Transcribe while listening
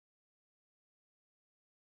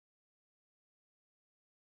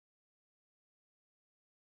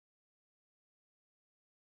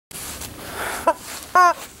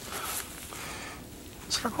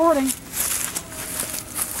It's recording.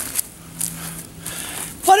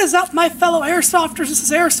 What is up, my fellow Airsofters? This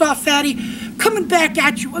is Airsoft Fatty coming back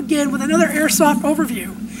at you again with another Airsoft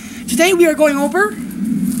overview. Today we are going over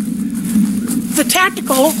the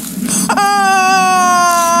tactical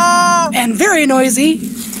and very noisy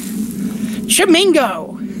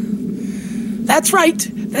chamingo. That's right,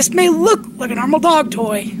 this may look like a normal dog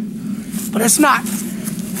toy, but it's not.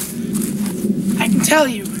 I can tell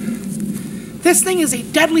you, this thing is a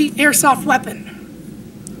deadly airsoft weapon.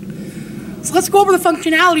 So let's go over the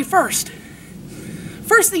functionality first.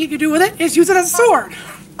 First thing you can do with it is use it as a sword.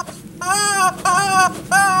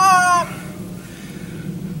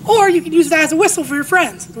 Or you can use it as a whistle for your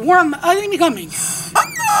friends to warn the enemy coming.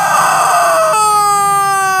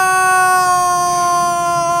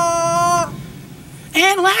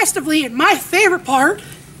 And lastly, and my favorite part,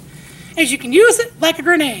 is you can use it like a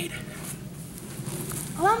grenade.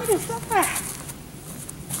 Allow me to step back.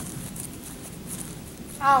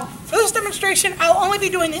 For this demonstration, I'll only be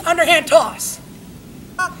doing the underhand toss.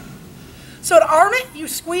 So to arm it, you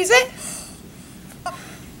squeeze it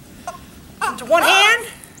into one hand,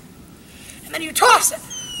 and then you toss it.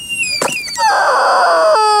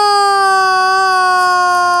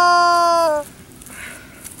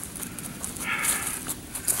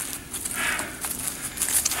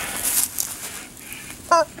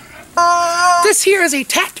 This here is a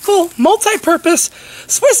tactical, multi-purpose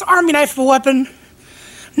Swiss Army knife weapon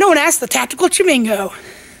known as the tactical chamingo.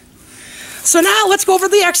 So now let's go over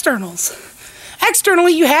the externals.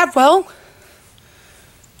 Externally you have, well,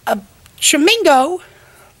 a chamingo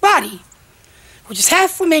body, which is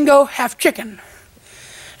half flamingo, half chicken.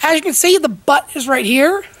 As you can see, the butt is right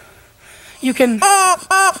here. You can do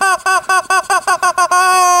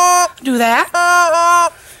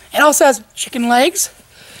that. It also has chicken legs,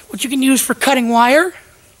 which you can use for cutting wire,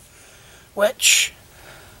 which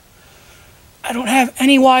I don't have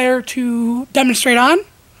any wire to demonstrate on.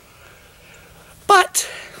 But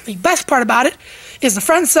the best part about it is the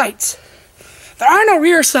front sights. There are no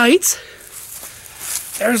rear sights.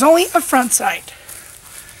 There's only a front sight.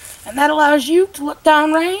 And that allows you to look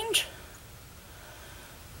downrange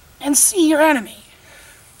and see your enemy.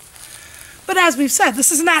 But as we've said,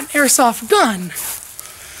 this is not an airsoft gun.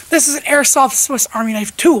 This is an airsoft Swiss Army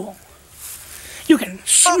knife tool. You can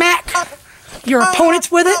smack your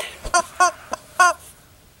opponents with it.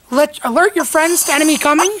 Alert your friends to enemy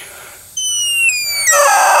coming.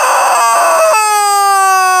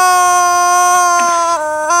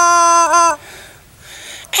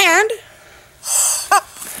 And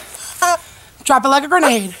drop it like a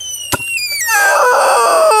grenade.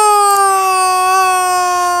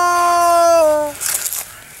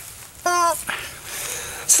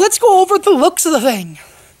 So let's go over the looks of the thing.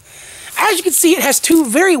 As you can see, it has two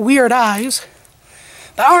very weird eyes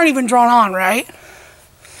that aren't even drawn on, right?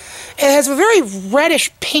 It has a very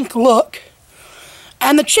reddish pink look.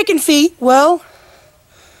 And the chicken feet, well,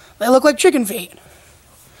 they look like chicken feet.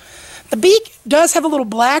 The beak does have a little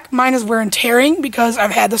black. Mine is wear and tearing because I've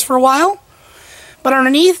had this for a while. But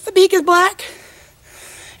underneath, the beak is black.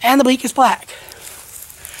 And the beak is black.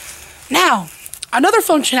 Now, another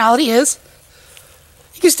functionality is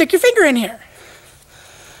you can stick your finger in here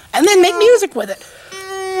and then make music with it.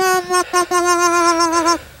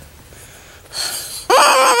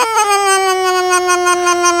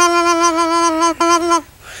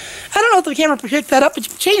 I don't know if the camera picked that up, but you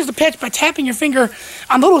can change the pitch by tapping your finger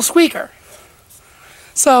on the little squeaker.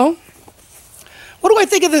 So, what do I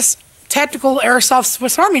think of this tactical airsoft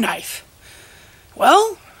Swiss Army knife?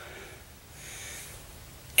 Well,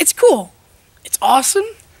 it's cool. It's awesome.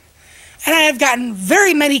 And I have gotten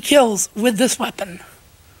very many kills with this weapon.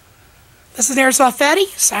 This is Airsoft Fatty,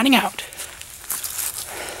 signing out.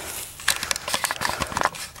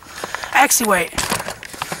 Actually, wait.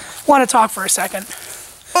 I want to talk for a second.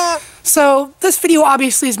 So, this video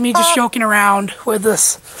obviously is me just joking around with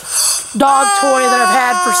this dog toy that I've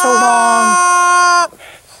had for so long.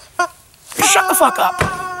 Shut the fuck up.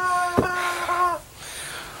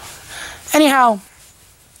 Anyhow,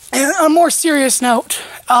 on a more serious note,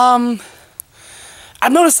 I've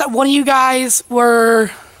noticed that one of you guys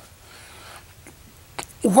were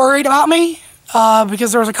worried about me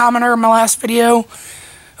because there was a commenter in my last video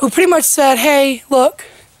who pretty much said, hey, look,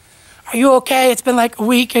 are you okay? It's been like a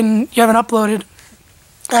week and you haven't uploaded.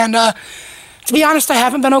 And to be honest, I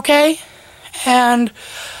haven't been okay. And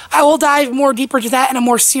I will dive more deeper to that in a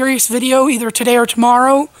more serious video, either today or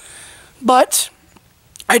tomorrow. But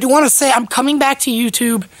I do want to say I'm coming back to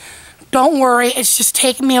YouTube. Don't worry, it's just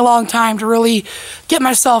taken me a long time to really get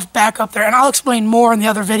myself back up there. And I'll explain more in the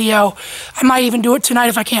other video. I might even do it tonight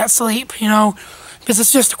if I can't sleep, you know. because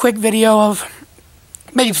it's just a quick video of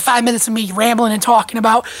maybe 5 minutes of me rambling and talking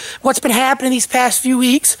about what's been happening these past few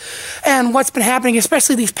weeks and what's been happening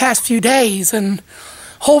especially these past few days, and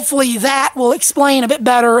hopefully that will explain a bit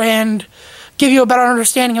better and give you a better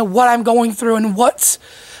understanding of what I'm going through and what's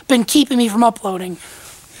been keeping me from uploading.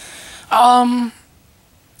 Another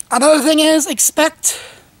thing is,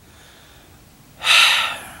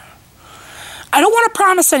 I don't want to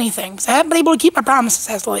promise anything, because I haven't been able to keep my promises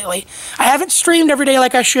as of lately. I haven't streamed every day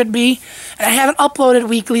like I should be, and I haven't uploaded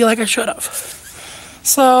weekly like I should have.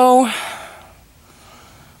 So,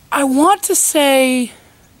 I want to say...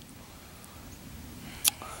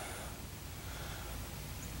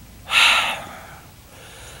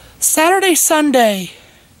 Saturday, Sunday-ish.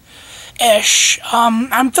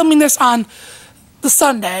 I'm filming this on the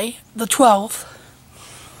Sunday, the 12th.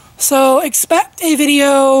 So, expect a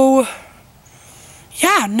video...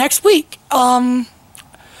 yeah, next week. It'll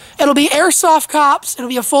be Airsoft Cops. It'll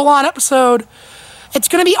be a full-on episode. It's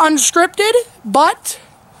going to be unscripted, but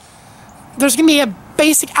there's going to be a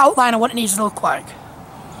basic outline of what it needs to look like.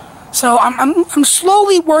 So I'm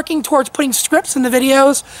slowly working towards putting scripts in the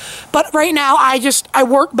videos, but right now I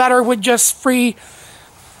work better with just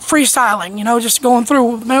freestyling, you know, just going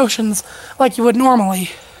through the motions like you would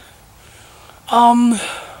normally. Yeah,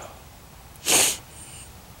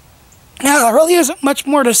 there really isn't much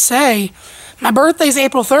more to say. My birthday's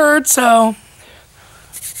April 3rd, so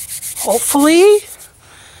hopefully,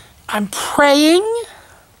 I'm praying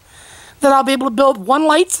that I'll be able to build one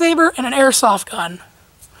lightsaber and an airsoft gun.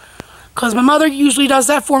 Because my mother usually does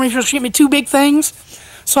that for me. She'll get me 2 big things.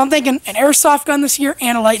 So I'm thinking an airsoft gun this year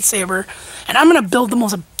and a lightsaber. And I'm going to build the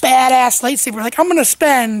most badass lightsaber. Like, I'm going to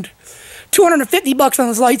spend $250 on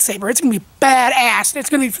this lightsaber. It's going to be badass. It's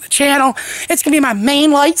going to be for the channel. It's going to be my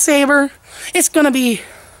main lightsaber. It's going to be...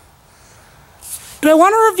 Do I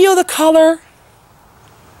want to reveal the color?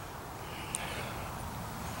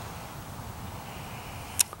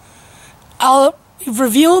 I'll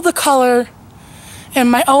reveal the color in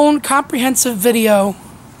my own comprehensive video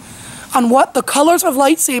on what the colors of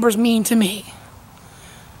lightsabers mean to me.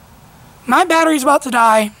 My battery's about to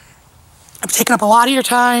die. I've taken up a lot of your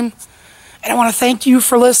time. And I want to thank you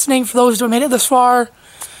for listening, for those who have made it this far.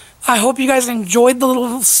 I hope you guys enjoyed the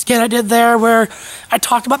little skit I did there where I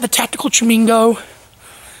talked about the tactical chamingo.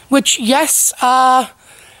 Which, yes, not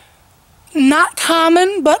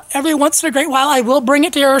common, but every once in a great while I will bring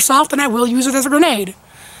it to Airsoft and I will use it as a grenade.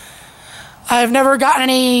 I've never gotten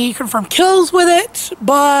any confirmed kills with it,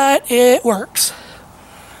 but it works.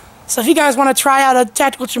 So if you guys want to try out a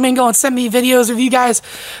tactical chamingo and send me videos of you guys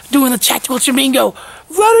doing the tactical chamingo,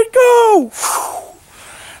 let it go!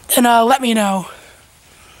 Then let me know.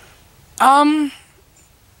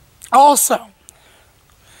 Also,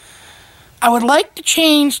 I would like to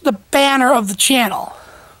change the banner of the channel.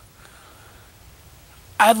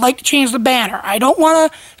 I'd like to change the banner. I don't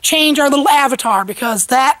want to change our little avatar because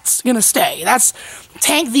that's going to stay. That's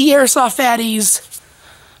Tank the Airsoft Fatty's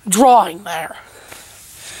drawing there.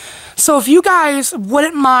 So if you guys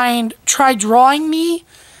wouldn't mind, try drawing me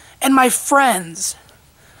and my friends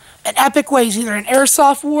in epic ways, either in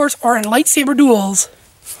Airsoft Wars or in lightsaber duels.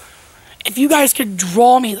 If you guys could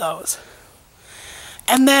draw me those.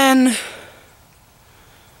 And then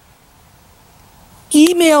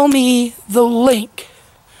email me the link.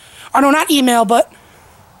 Or no, not email, but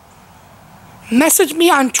message me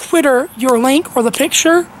on Twitter your link or the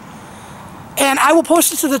picture. And I will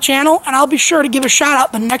post it to the channel, and I'll be sure to give a shout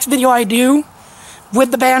out the next video I do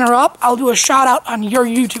with the banner up. I'll do a shout out on your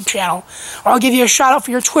YouTube channel, or I'll give you a shout out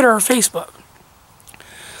for your Twitter or Facebook.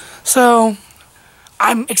 So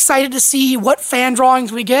I'm excited to see what fan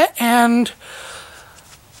drawings we get, and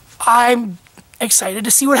I'm excited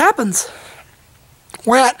to see what happens.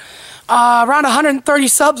 We're at around 130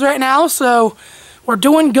 subs right now, so we're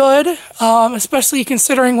doing good, especially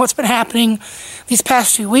considering what's been happening these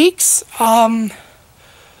past few weeks. I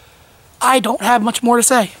don't have much more to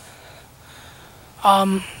say.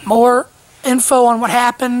 More info on what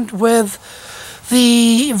happened with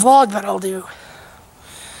the vlog that I'll do.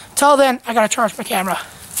 Till then, I gotta charge my camera.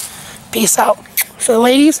 Peace out. For the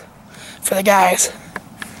ladies, for the guys.